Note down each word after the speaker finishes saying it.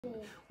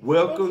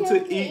Welcome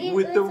to Eat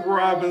with the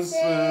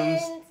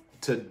Robinsons.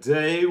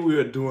 Today we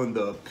are doing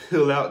the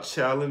Peel Out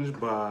Challenge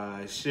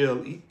by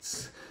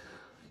ChelleEats.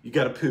 You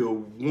gotta peel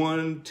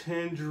one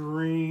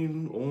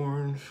tangerine,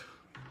 orange,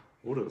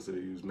 what else did they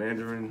use?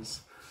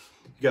 Mandarins.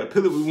 You gotta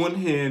peel it with one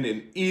hand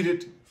and eat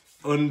it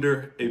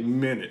under a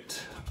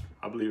minute.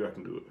 I believe I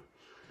can do it.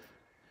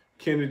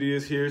 Kennedy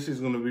is here.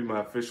 She's gonna be my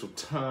official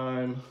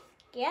time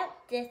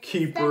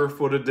keeper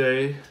for the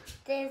day.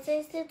 This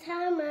is the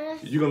timer.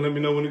 You gonna let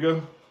me know when to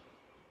go?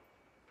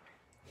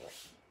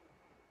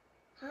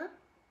 Huh?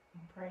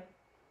 Pray.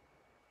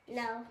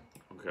 No.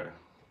 Okay.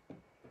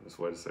 Let's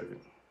wait a second.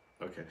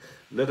 Okay.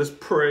 Let us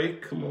pray.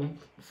 Come on.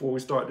 Before we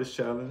start this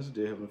challenge,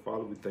 dear Heavenly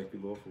Father, we thank you,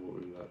 Lord, for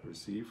what we like to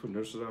receive. For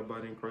nurses our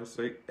body in Christ's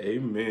sake.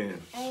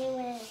 Amen.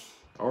 Amen.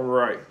 All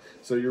right.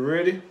 So you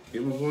ready?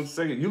 Give me 1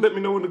 second. You let me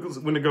know when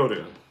to go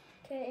there.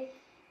 Okay.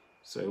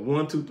 Say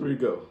 1, 2, 3,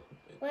 go.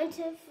 1,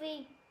 2,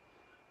 3,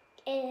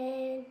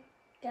 and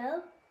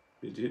go.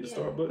 Did you hit the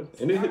start button?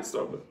 And then hit the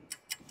start button.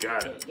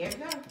 Got it. There you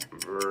go.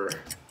 Brr.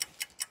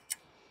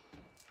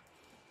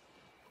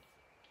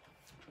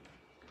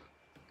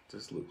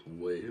 This looks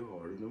way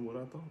harder than what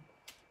I thought.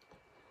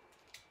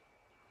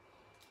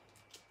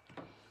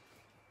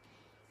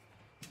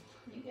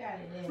 You got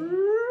it, Daddy.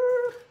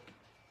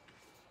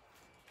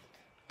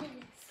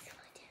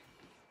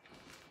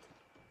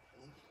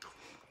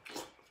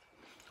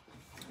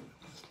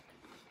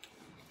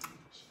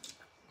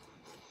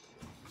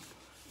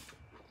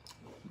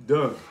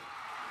 Done.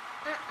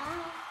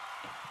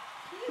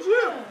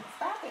 Yeah.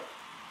 Stop it.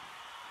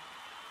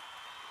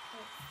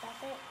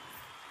 Stop it.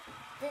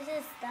 This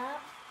is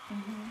stop.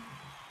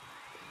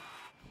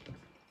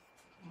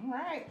 All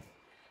right.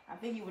 I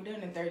think you were doing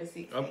it in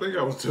 36. I think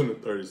I was doing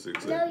it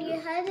 36 No, seconds. you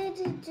had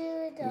to do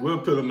it. We'll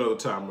put another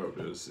timer up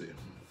there to see.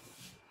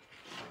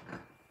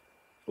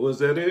 Was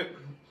that it?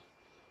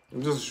 It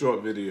was just a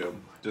short video,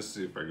 just to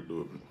see if I can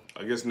do it.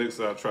 I guess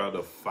next I'll try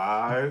the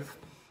 5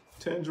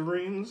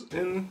 tangerines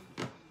in,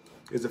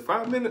 is it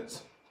 5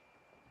 minutes?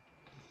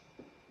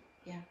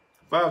 Yeah.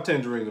 5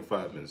 tangerines in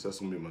 5 minutes. That's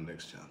gonna be my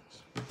next challenge.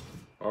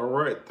 All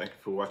right, thank you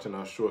for watching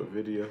our short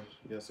video.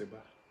 You gotta say bye.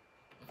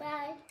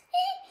 Bye.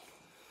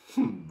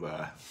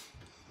 Bye.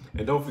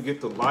 And don't forget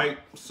to like,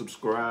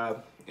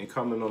 subscribe, and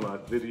comment on our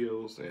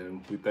videos.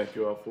 And we thank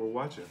you all for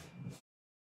watching.